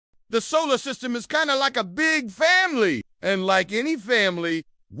The solar system is kind of like a big family. And like any family,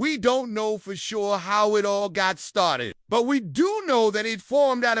 we don't know for sure how it all got started. But we do know that it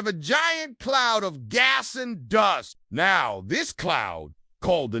formed out of a giant cloud of gas and dust. Now, this cloud,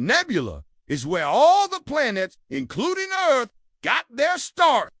 called the nebula, is where all the planets, including Earth, got their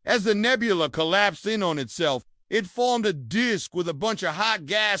start. As the nebula collapsed in on itself, it formed a disk with a bunch of hot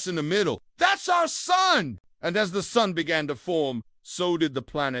gas in the middle. That's our sun! And as the sun began to form, so did the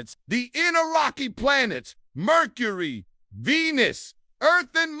planets. The inner rocky planets, Mercury, Venus, Earth,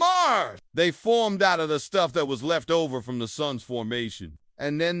 and Mars. They formed out of the stuff that was left over from the sun's formation.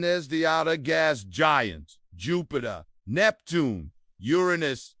 And then there's the outer gas giants, Jupiter, Neptune,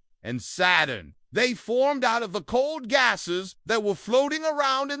 Uranus, and Saturn. They formed out of the cold gases that were floating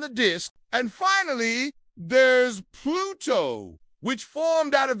around in the disk. And finally, there's Pluto, which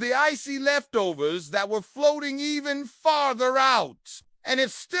formed out of the icy leftovers that were floating even farther out. And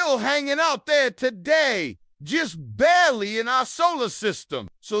it's still hanging out there today, just barely in our solar system.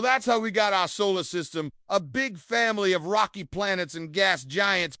 So that's how we got our solar system, a big family of rocky planets and gas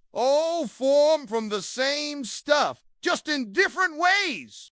giants, all formed from the same stuff, just in different ways.